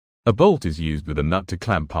A bolt is used with a nut to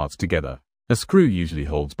clamp parts together. A screw usually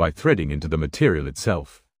holds by threading into the material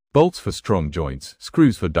itself. Bolts for strong joints,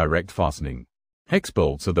 screws for direct fastening. Hex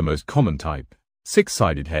bolts are the most common type.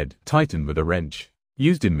 Six-sided head, tightened with a wrench.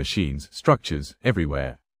 Used in machines, structures,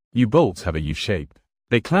 everywhere. U-bolts have a U shape.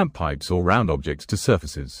 They clamp pipes or round objects to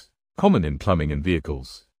surfaces. Common in plumbing and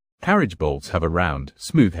vehicles. Carriage bolts have a round,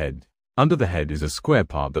 smooth head. Under the head is a square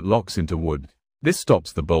part that locks into wood. This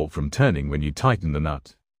stops the bolt from turning when you tighten the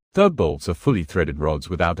nut. Third bolts are fully threaded rods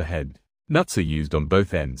without a head. Nuts are used on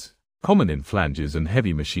both ends. Common in flanges and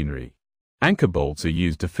heavy machinery. Anchor bolts are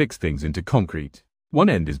used to fix things into concrete. One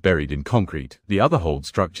end is buried in concrete, the other holds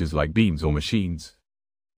structures like beams or machines.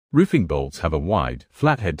 Roofing bolts have a wide,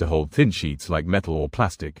 flat head to hold thin sheets like metal or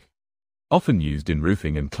plastic. Often used in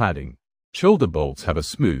roofing and cladding. Shoulder bolts have a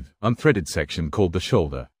smooth, unthreaded section called the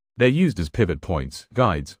shoulder. They're used as pivot points,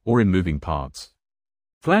 guides, or in moving parts.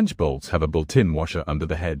 Flange bolts have a built-in washer under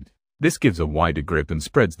the head. This gives a wider grip and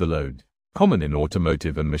spreads the load. Common in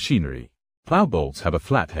automotive and machinery. Plow bolts have a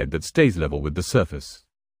flat head that stays level with the surface.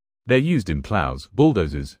 They're used in plows,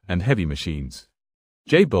 bulldozers, and heavy machines.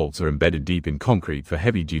 J-bolts are embedded deep in concrete for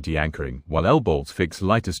heavy-duty anchoring, while L-bolts fix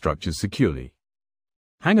lighter structures securely.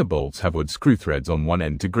 Hanger bolts have wood screw threads on one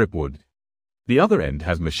end to grip wood. The other end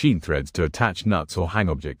has machine threads to attach nuts or hang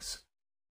objects.